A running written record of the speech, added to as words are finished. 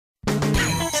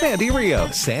Sandy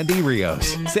Rios. Sandy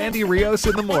Rios. Sandy Rios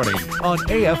in the morning on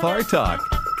AFR Talk.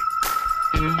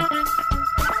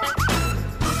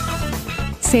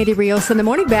 Sandy Rios in the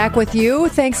morning, back with you.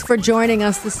 Thanks for joining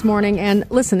us this morning. And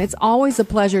listen, it's always a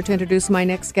pleasure to introduce my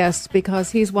next guest because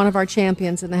he's one of our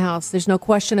champions in the house. There's no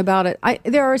question about it.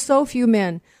 There are so few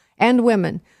men and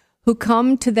women who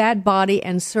come to that body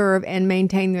and serve and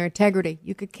maintain their integrity.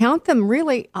 You could count them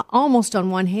really almost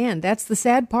on one hand. That's the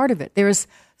sad part of it. There's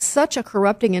such a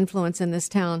corrupting influence in this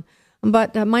town.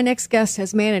 But my next guest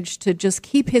has managed to just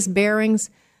keep his bearings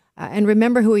and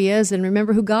remember who he is and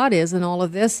remember who God is in all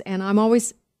of this. And I'm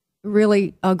always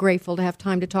really grateful to have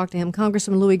time to talk to him.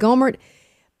 Congressman Louie Gohmert,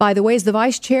 by the way, is the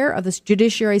vice chair of the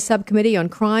Judiciary Subcommittee on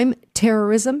Crime,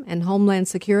 Terrorism, and Homeland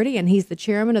Security, and he's the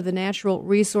chairman of the Natural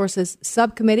Resources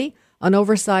Subcommittee on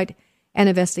Oversight and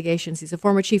Investigations. He's a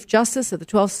former Chief Justice of the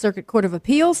 12th Circuit Court of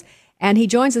Appeals, and he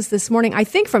joins us this morning, I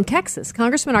think, from Texas.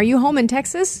 Congressman, are you home in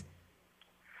Texas?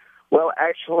 Well,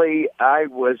 actually, I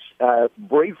was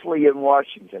briefly in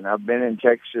Washington. I've been in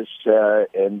Texas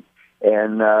and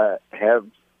have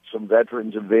some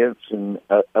veterans events and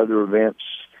other events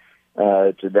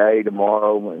today,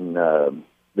 tomorrow, and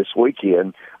this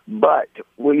weekend. But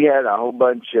we had a whole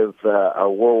bunch of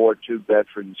our World War II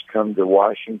veterans come to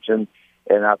Washington,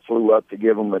 and I flew up to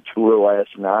give them a tour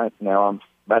last night. Now I'm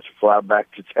about to fly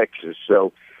back to Texas.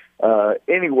 So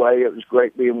anyway, it was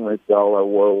great being with all our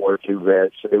World War II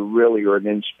vets. They really are an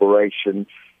inspiration.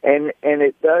 And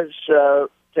it does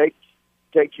take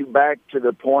you back to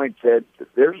the point that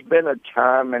there's been a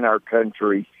time in our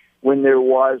country when there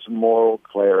was moral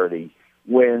clarity,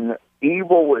 when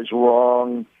evil was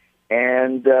wrong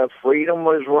and freedom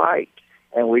was right.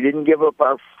 And we didn't give up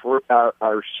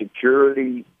our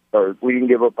security, or we didn't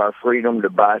give up our freedom to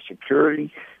buy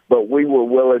security, but we were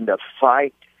willing to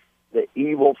fight the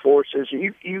evil forces.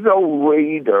 You go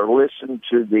read or listen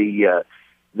to the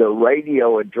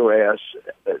radio address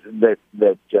that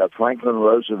Franklin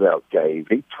Roosevelt gave.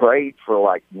 He prayed for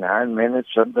like 9 minutes,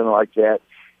 something like that,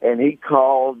 and he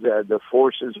called the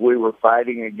forces we were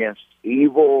fighting against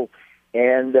evil.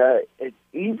 And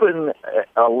even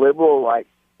a liberal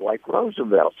like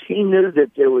Roosevelt, he knew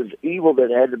that there was evil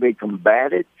that had to be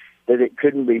combated, that it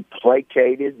couldn't be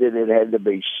placated, that it had to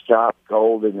be stopped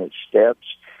cold in its steps.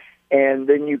 And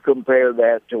then you compare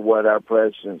that to what our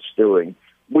president's doing.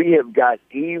 We have got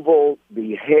evil,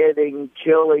 beheading,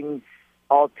 killing,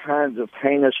 all kinds of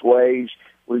heinous ways.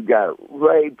 We've got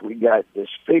rape, we got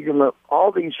disfigurement,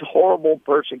 all these horrible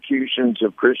persecutions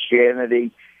of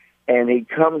Christianity. And he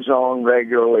comes on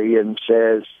regularly and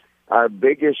says, our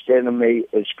biggest enemy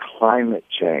is climate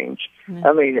change. Mm-hmm.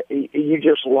 I mean, you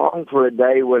just long for a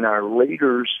day when our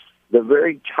leaders, the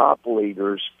very top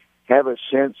leaders, have a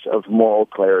sense of moral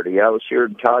clarity. I was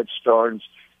hearing Todd Starnes'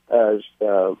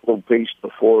 little piece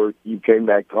before you came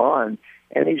back on,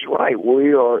 and he's right.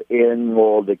 We are in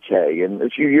moral decay. And a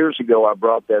few years ago, I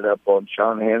brought that up on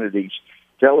Sean Hannity's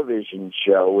television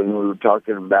show when we were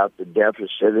talking about the deficit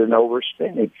and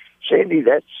overspending. Sandy,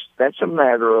 that's a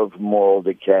matter of moral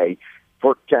decay.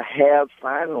 To have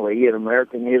finally in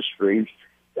American history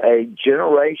a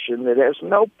generation that has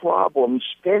no problem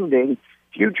spending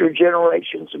future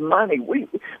generations of money.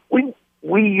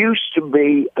 We used to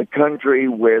be a country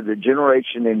where the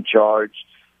generation in charge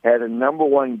had a number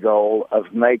one goal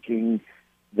of making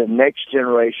the next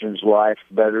generation's life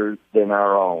better than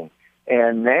our own.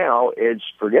 And now it's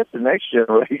forget the next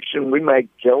generation. We may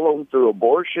kill them through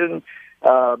abortion,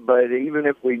 but even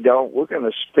if we don't, we're going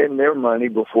to spend their money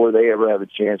before they ever have a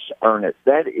chance to earn it.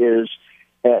 That is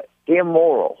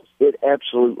immoral. It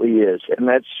absolutely is, and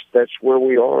that's where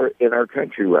we are in our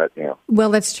country right now. Well,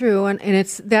 that's true, and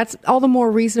that's all the more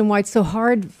reason why it's so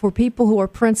hard for people who are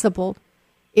principled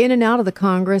in and out of the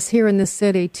Congress here in this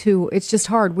city. Too, it's just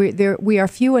hard. We are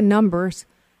few in numbers,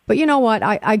 but you know what?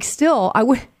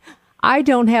 I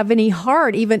don't have any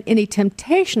heart, even any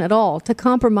temptation at all, to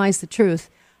compromise the truth.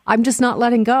 I'm just not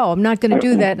letting go. I'm not going to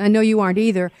do that, and I know you aren't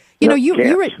either.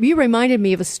 You reminded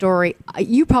me of a story.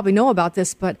 You probably know about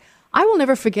this, but I will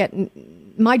never forget.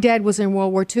 My dad was in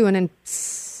World War II, and in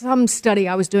some study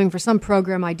I was doing for some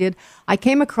program I did, I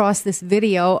came across this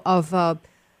video of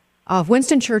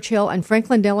Winston Churchill and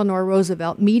Franklin Delano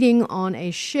Roosevelt meeting on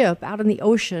a ship out in the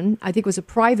ocean. I think it was a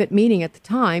private meeting at the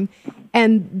time,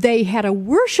 and they had a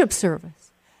worship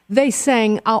service. They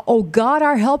sang, "Oh God,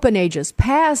 our help in ages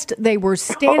past." They were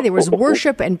standing. There was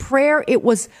worship and prayer. It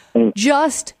was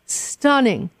just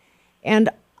stunning, and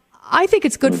I think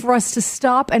it's good for us to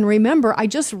stop and remember. I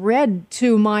just read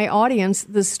to my audience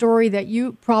the story that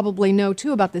you probably know,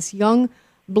 too, about this young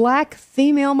black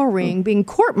female Marine being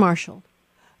court-martialed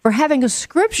for having a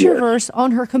scripture verse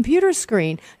on her computer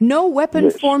screen. No weapon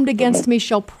formed against me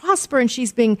shall prosper, and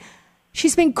she's being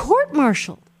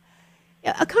court-martialed.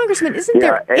 Congressman, isn't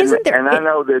there? And I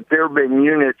know that there have been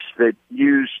units that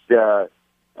used, I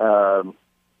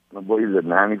believe, the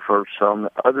 91st Psalm,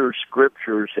 other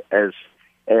scriptures as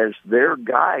their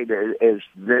guide, as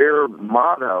their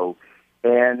motto,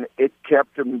 and it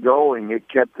kept them going. It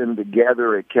kept them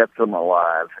together. It kept them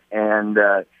alive. And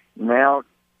now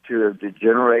to have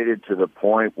degenerated to the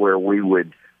point where we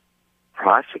would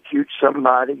prosecute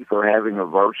somebody for having a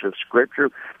verse of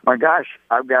Scripture. My gosh,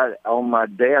 I've got on my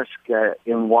desk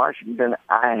in Washington,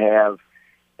 I have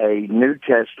a New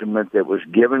Testament that was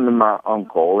given to my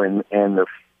uncle, and the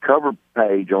cover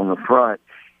page on the front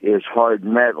is hard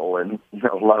metal, and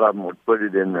a lot of them would put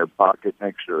it in their pocket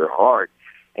next to their heart,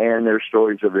 and there's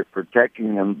stories of it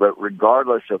protecting them. But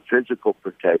regardless of physical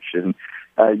protection,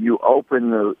 you open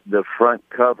the front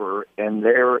cover, and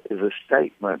there is a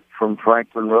statement from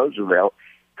Franklin Roosevelt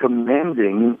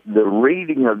commending the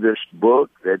reading of this book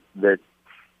that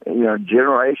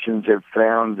generations have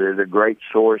found it a great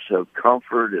source of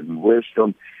comfort and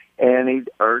wisdom, and he's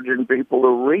urging people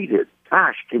to read it.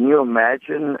 Gosh, can you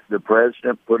imagine the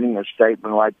president putting a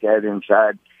statement like that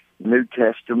inside New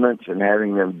Testaments and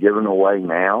having them given away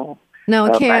now? No,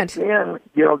 it can't. Back then,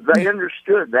 they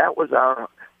understood that was our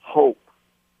hope.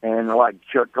 And like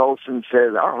Chuck Olson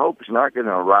says, our hope is not going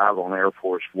to arrive on Air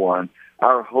Force One.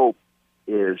 Our hope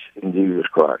is in Jesus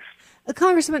Christ.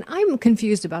 Congressman, I'm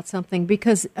confused about something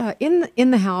because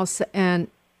in the House, and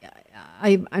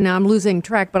I'm losing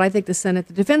track, but I think the Senate,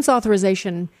 the defense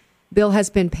authorization bill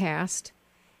has been passed.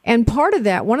 And part of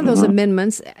that, one of those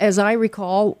amendments, as I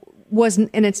recall, was,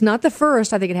 and it's not the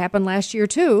first, I think it happened last year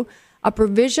too, a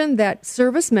provision that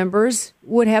service members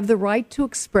would have the right to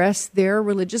express their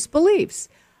religious beliefs.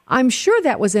 I'm sure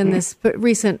that was in this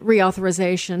recent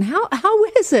reauthorization. How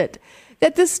is it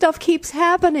that this stuff keeps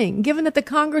happening, given that the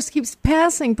Congress keeps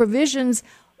passing provisions,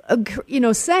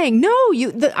 saying, no,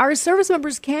 our service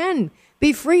members can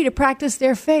be free to practice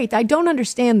their faith? I don't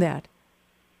understand that.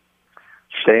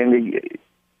 Sandy,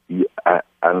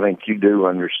 I think you do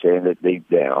understand it deep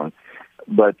down.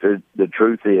 But the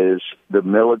truth is the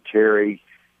military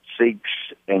seeks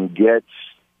and gets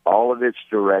all of its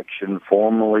direction,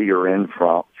 formally or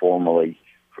informally,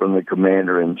 from the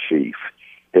commander-in-chief.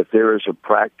 If there is a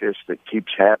practice that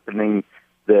keeps happening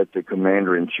that the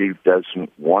commander-in-chief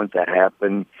doesn't want to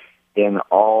happen in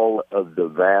all of the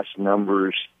vast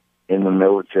numbers in the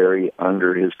military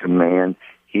under his command,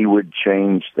 he would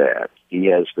change that. He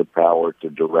has the power to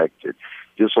direct it.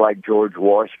 Just like George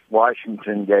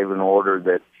Washington gave an order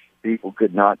that people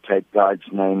could not take God's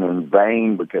name in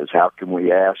vain, because how can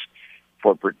we ask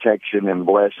for protection and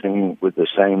blessing with the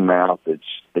same mouth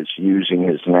that's using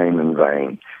his name in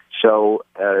vain? So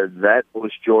that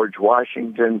was George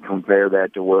Washington. Compare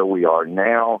that to where we are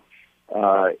now.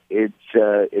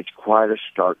 It's quite a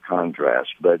stark contrast.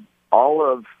 But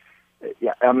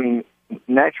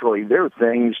naturally, there are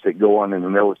things that go on in the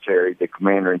military the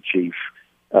commander-in-chief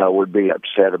would be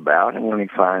upset about, and when he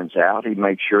finds out, he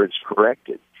makes sure it's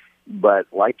corrected. But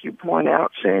like you point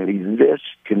out, Sandy, this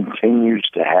continues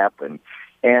to happen.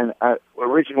 And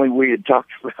originally we had talked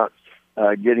about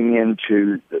getting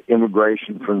into the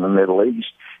immigration from the Middle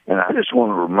East, and I just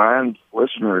want to remind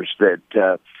listeners that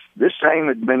this same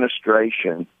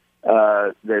administration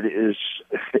that is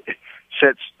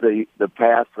sets the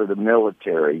path for the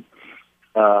military,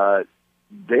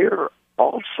 they're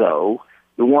also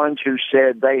the ones who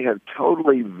said they have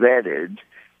totally vetted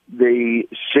the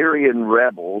Syrian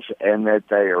rebels, and that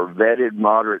they are vetted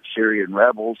moderate Syrian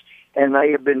rebels, and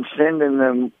they have been sending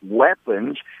them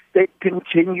weapons that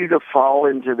continue to fall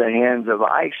into the hands of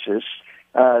ISIS.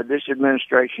 This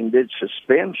administration did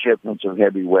suspend shipments of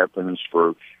heavy weapons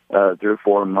for 3 or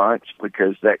 4 months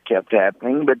because that kept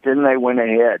happening, but then they went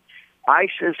ahead.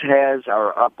 ISIS has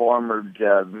our up-armored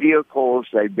vehicles,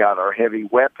 they've got our heavy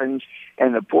weapons,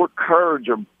 and the poor Kurds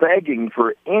are begging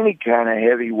for any kind of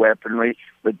heavy weaponry,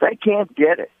 but they can't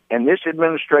get it. And this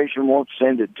administration won't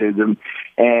send it to them,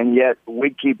 and yet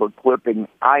we keep equipping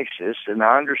ISIS. And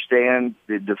I understand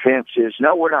the defense is,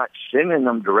 no, we're not sending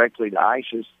them directly to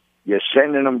ISIS. You're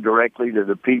sending them directly to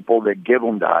the people that give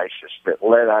them to ISIS, that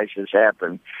let ISIS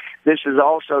happen. This is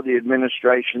also the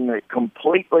administration that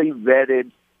completely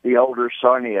vetted the older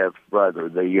Tsarnaev brother,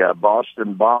 the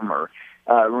Boston bomber.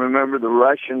 Remember, the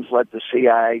Russians let the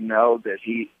CIA know that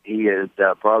he had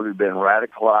probably been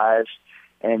radicalized,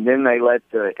 and then they let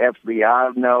the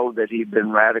FBI know that he'd been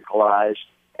radicalized.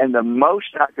 And the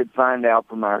most I could find out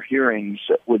from our hearings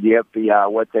with the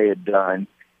FBI, what they had done,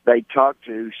 They talked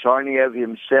to Sarniev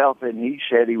himself, and he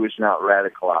said he was not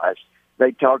radicalized.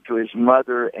 They talked to his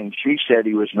mother, and she said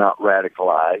he was not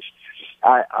radicalized.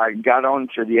 I got on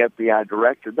to the FBI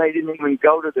director. They didn't even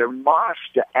go to their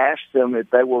mosque to ask them if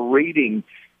they were reading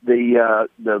the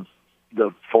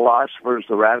philosophers,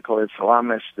 the radical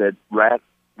Islamists that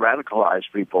radicalize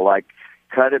people, like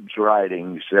Qutb's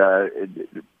writings.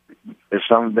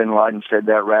 Osama bin Laden said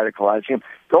that radicalized him.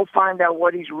 Go find out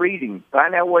what he's reading.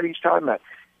 Find out what he's talking about.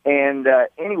 And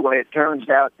anyway, it turns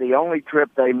out the only trip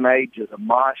they made to the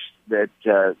mosque that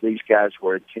these guys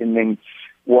were attending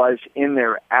was in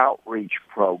their outreach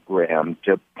program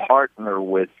to partner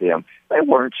with them. They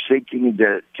weren't seeking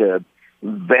to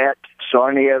vet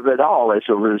Sarniev at all. As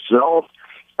a result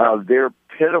of their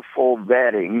pitiful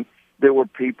vetting, there were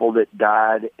people that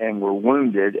died and were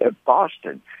wounded at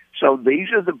Boston. So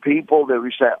these are the people that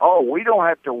we say, oh, we don't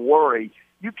have to worry.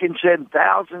 You can send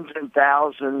thousands and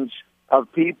thousands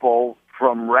of people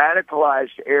from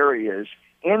radicalized areas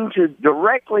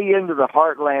directly into the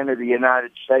heartland of the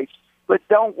United States. But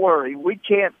don't worry, we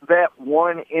can't vet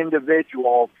one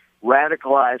individual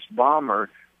radicalized bomber.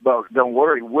 But don't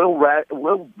worry, we'll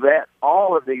vet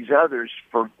all of these others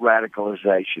for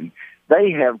radicalization.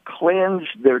 They have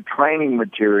cleansed their training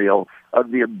material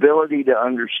of the ability to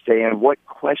understand what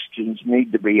questions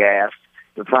need to be asked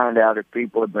to find out if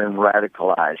people have been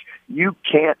radicalized. You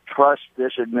can't trust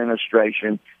this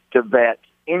administration to vet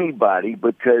anybody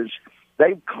because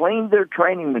they've cleaned their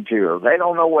training material. They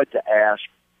don't know what to ask.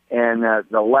 And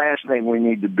the last thing we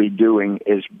need to be doing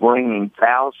is bringing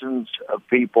thousands of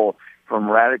people from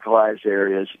radicalized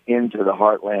areas into the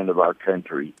heartland of our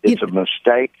country. It's a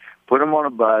mistake. Put them on a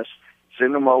bus,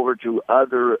 send them over to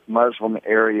other Muslim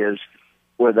areas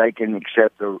where they can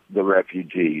accept the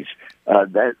refugees.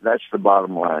 That's the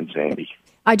bottom line, Sandy.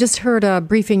 I just heard a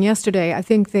briefing yesterday. I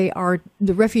think they are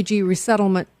the refugee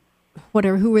resettlement,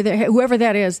 whoever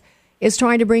that is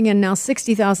trying to bring in now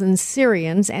 60,000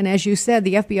 Syrians. And as you said,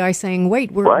 the FBI saying,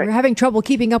 wait, we're having trouble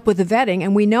keeping up with the vetting.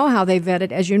 And we know how they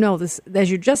vetted, as you know,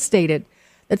 as you just stated,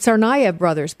 the Tsarnaev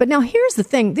brothers. But now here's the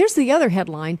thing. There's the other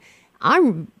headline. I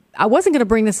wasn't going to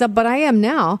bring this up, but I am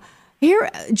now.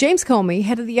 Here, James Comey,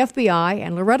 head of the FBI,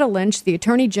 and Loretta Lynch, the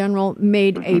Attorney General,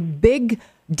 made a big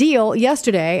deal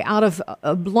yesterday out of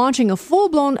launching a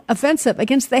full-blown offensive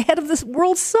against the head of the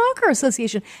World Soccer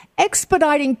Association,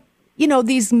 expediting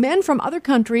these men from other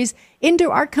countries into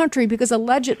our country because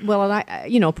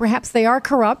perhaps they are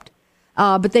corrupt,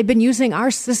 but they've been using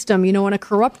our system, in a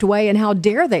corrupt way, and how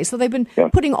dare they? So they've been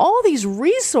putting all these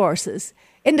resources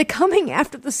into coming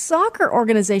after the soccer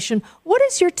organization. What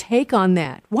is your take on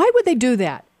that? Why would they do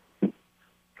that?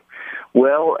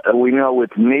 Well, we know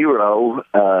with Nero,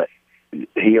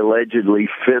 he allegedly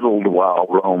fiddled while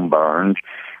Rome burned.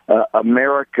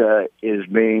 America is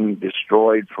being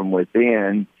destroyed from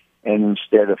within, and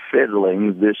instead of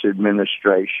fiddling, this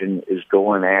administration is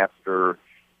going after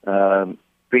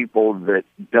people that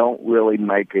don't really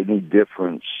make any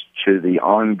difference to the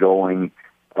ongoing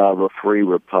of a free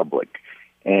republic.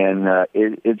 And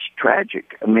it's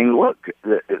tragic. I mean, look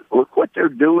what they're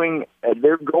doing.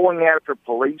 They're going after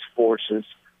police forces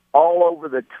all over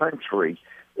the country.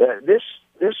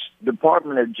 This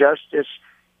Department of Justice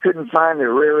couldn't find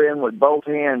their rear end with both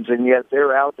hands, and yet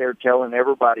they're out there telling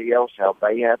everybody else how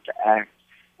they have to act.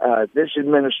 This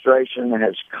administration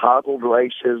has coddled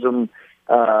racism,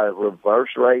 reverse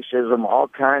racism, all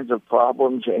kinds of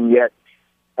problems, and yet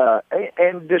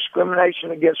and discrimination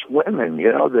against women.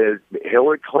 The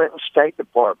Hillary Clinton State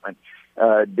Department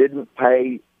didn't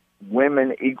pay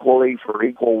women equally for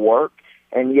equal work,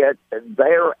 and yet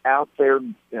they're out there,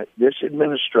 this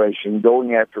administration,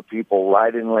 going after people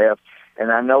right and left.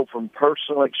 And I know from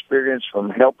personal experience from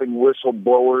helping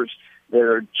whistleblowers that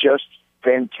are just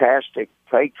fantastic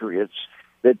patriots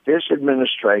that this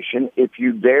administration, if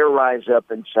you dare rise up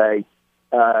and say,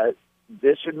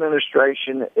 this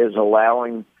administration is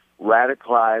allowing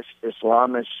radicalized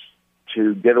Islamists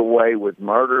to get away with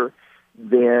murder,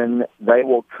 then they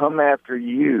will come after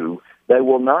you. They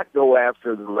will not go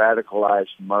after the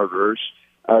radicalized murderers,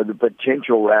 the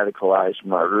potential radicalized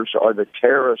murderers, or the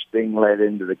terrorists being led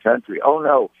into the country. Oh,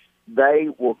 no, they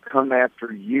will come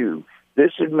after you.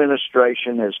 This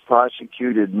administration has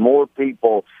prosecuted more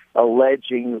people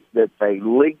alleging that they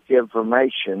leaked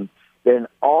information than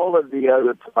all of the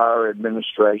other prior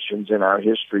administrations in our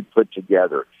history put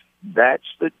together. That's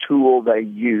the tool they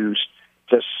used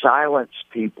to silence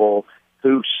people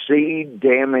who see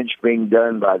damage being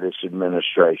done by this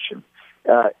administration.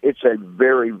 It's a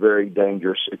very, very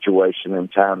dangerous situation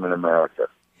and time in America.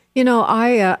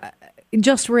 I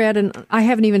just read, and I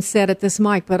haven't even said at this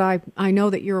mic, but I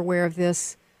know that you're aware of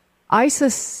this.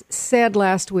 ISIS said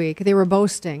last week, they were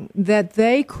boasting, that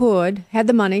they had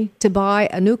the money to buy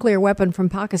a nuclear weapon from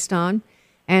Pakistan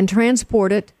and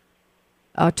transport it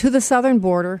to the southern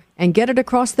border and get it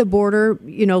across the border,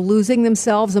 losing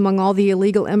themselves among all the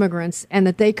illegal immigrants, and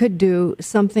that they could do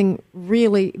something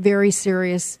really very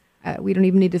serious. We don't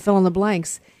even need to fill in the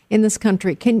blanks in this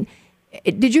country.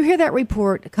 Did you hear that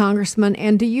report, Congressman?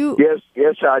 And do you?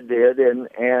 Yes, I did.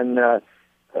 And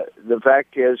the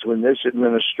fact is, when this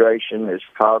administration is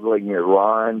coddling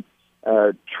Iran,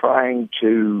 trying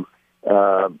to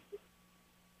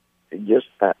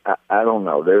I don't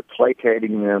know, they're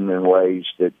placating them in ways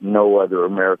that no other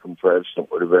American president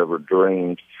would have ever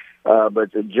dreamed.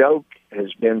 But the joke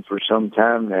has been for some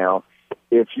time now,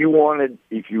 if you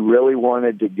really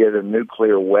wanted to get a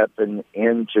nuclear weapon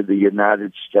into the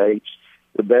United States,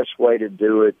 the best way to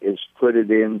do it is put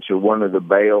it into one of the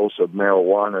bales of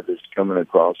marijuana that's coming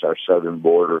across our southern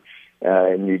border,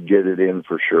 and you'd get it in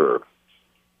for sure.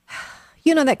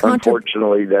 That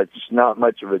Unfortunately, that's not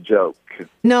much of a joke.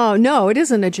 No, it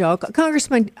isn't a joke.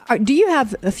 Congressman, do you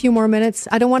have a few more minutes?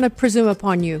 I don't want to presume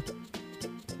upon you.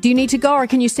 Do you need to go, or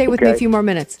can you stay with me a few more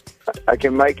minutes? I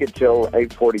can make it till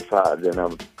 8:45, then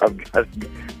I've got to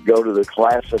go to the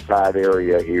classified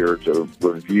area here to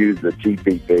review the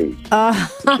TPP.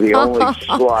 It's the only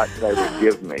slot they would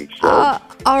give me. So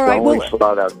all right, the only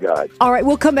slot I've got. All right,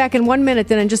 we'll come back in 1 minute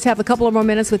then and just have a couple of more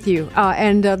minutes with you,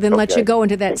 and then let you go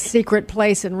into that secret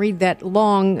place and read that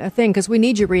long thing, because we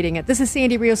need you reading it. This is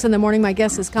Sandy Rios in the morning. My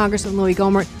guest is Congressman Louie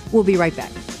Gohmert. We'll be right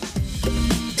back.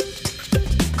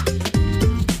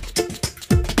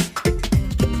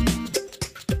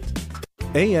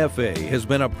 AFA has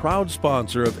been a proud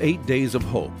sponsor of 8 Days of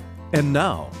Hope. And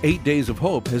now, 8 Days of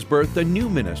Hope has birthed a new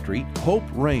ministry, Hope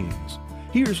Reigns.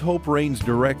 Here's Hope Reigns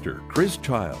Director, Chris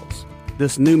Childs.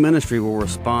 This new ministry will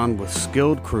respond with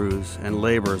skilled crews and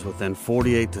laborers within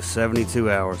 48 to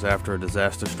 72 hours after a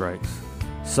disaster strikes.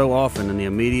 So often, in the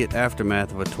immediate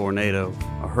aftermath of a tornado,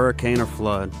 a hurricane or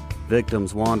flood,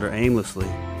 victims wander aimlessly,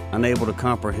 unable to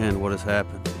comprehend what has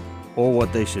happened or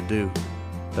what they should do.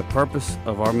 The purpose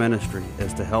of our ministry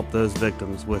is to help those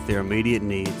victims with their immediate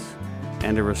needs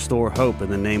and to restore hope in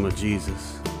the name of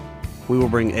Jesus. We will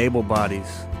bring able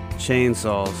bodies,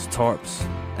 chainsaws, tarps,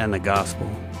 and the gospel.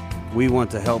 We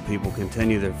want to help people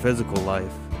continue their physical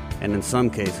life and in some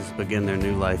cases begin their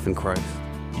new life in Christ.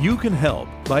 You can help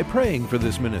by praying for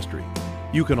this ministry.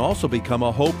 You can also become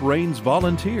a Hope Reigns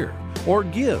volunteer or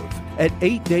give at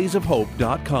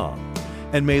 8daysofhope.com.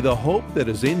 And may the hope that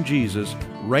is in Jesus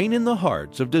reign in the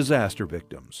hearts of disaster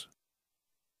victims.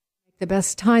 The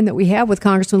best time that we have with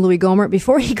Congressman Louie Gohmert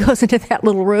before he goes into that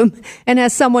little room and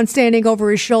has someone standing over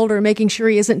his shoulder making sure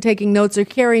he isn't taking notes or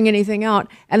carrying anything out,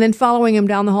 and then following him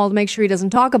down the hall to make sure he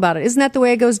doesn't talk about it. Isn't that the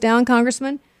way it goes down,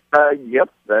 Congressman? Yep,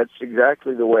 that's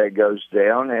exactly the way it goes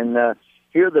down. And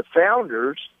here the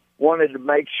founders wanted to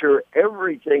make sure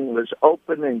everything was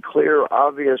open and clear,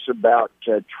 obvious about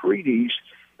treaties.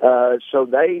 So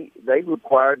they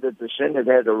required that the Senate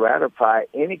had to ratify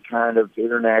any kind of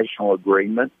international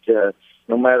agreement,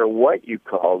 no matter what you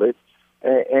called it.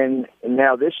 And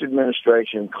now this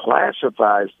administration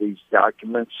classifies these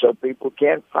documents so people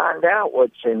can't find out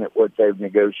what's in it, what they've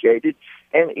negotiated.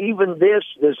 And even this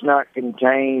does not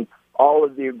contain all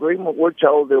of the agreement. We're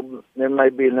told there may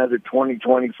be another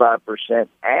 20-25%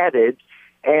 added,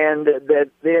 and that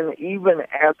then even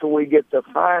after we get the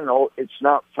final, it's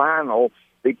not final,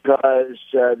 because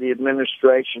the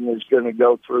administration is going to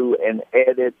go through and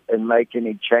edit and make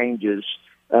any changes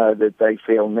that they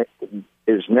feel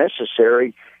is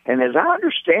necessary. And as I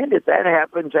understand it, that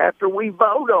happens after we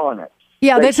vote on it.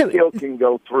 Yeah, they still can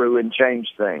go through and change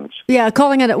things. Yeah,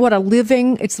 calling it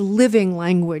it's living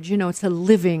language. It's a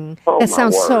living. That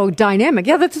sounds so dynamic.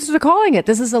 Yeah, that's what they're calling it.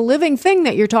 This is a living thing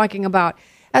that you're talking about.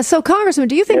 So, Congressman,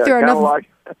 do you think there are enough?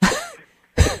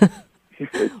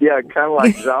 Yeah, kind of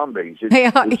like zombies.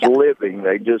 It's living.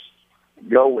 They just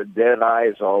go with dead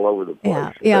eyes all over the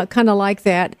place. Yeah, kind of like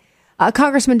that.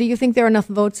 Congressman, do you think there are enough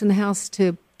votes in the House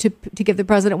to give the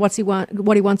president what he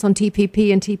wants on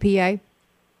TPP and TPA?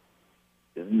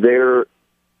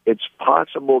 It's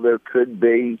possible there could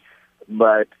be,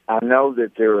 but I know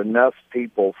that there are enough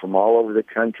people from all over the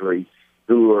country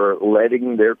who are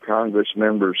letting their Congress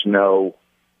members know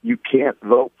you can't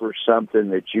vote for something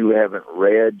that you haven't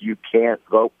read. You can't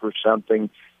vote for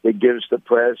something that gives the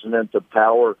president the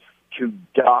power to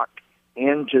dock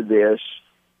into this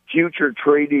future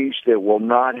treaties that will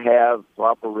not have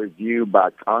proper review by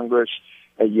Congress.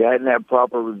 You hadn't had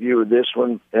proper review of this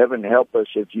one. Heaven help us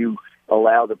if you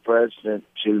allow the president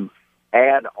to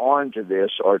add on to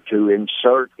this or to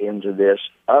insert into this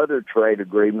other trade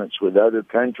agreements with other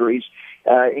countries,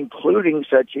 including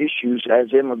such issues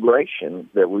as immigration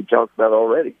that we talked about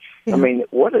already. Yeah. I mean,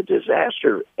 what a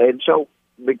disaster. And so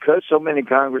because so many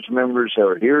Congress members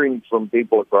are hearing from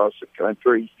people across the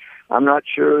country, I'm not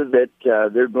sure that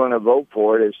they're going to vote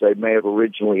for it as they may have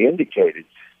originally indicated.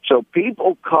 So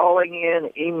people calling in,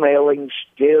 emailing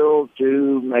still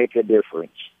do make a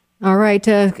difference. All right.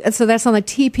 So that's on the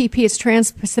TPP. It's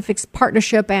Trans-Pacific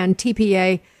Partnership and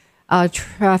TPA,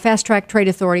 Fast Track Trade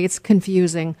Authority. It's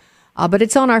confusing. But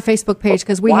it's on our Facebook page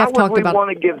because we have talked about... Why would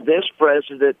we want to give this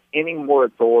president any more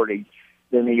authority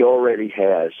than he already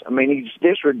has? I mean, he's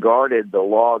disregarded the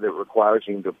law that requires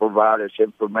him to provide us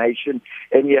information,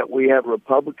 and yet we have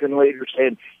Republican leaders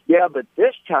saying, yeah, but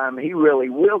this time he really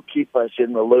will keep us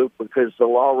in the loop because the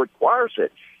law requires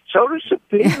it. So do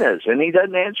subpoenas, and he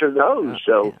doesn't answer those.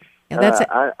 So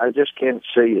I just can't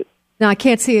see it. No, I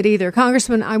can't see it either.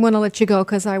 Congressman, I want to let you go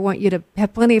because I want you to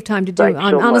have plenty of time to do,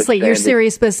 honestly, your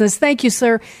serious business. Thank you,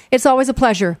 sir. It's always a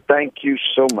pleasure. Thank you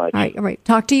so much. All right.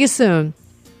 Talk to you soon.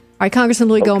 All right, Congressman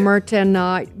Louie Gohmert, and,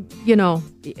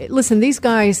 listen, these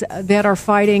guys that are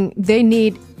fighting, they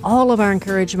need all of our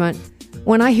encouragement.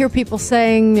 When I hear people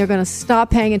saying they're going to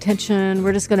stop paying attention,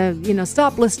 we're just going to,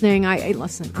 stop listening,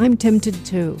 listen, I'm tempted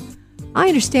too. I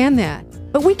understand that,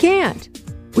 but we can't.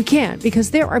 We can't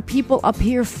because there are people up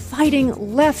here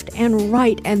fighting left and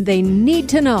right, and they need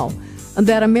to know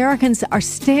that Americans are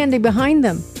standing behind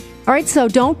them. All right, so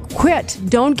don't quit.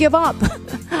 Don't give up.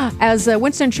 As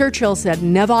Winston Churchill said,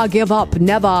 never give up.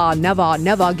 Never, never,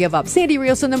 never give up. Sandy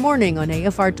Rios in the morning on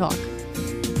AFR Talk.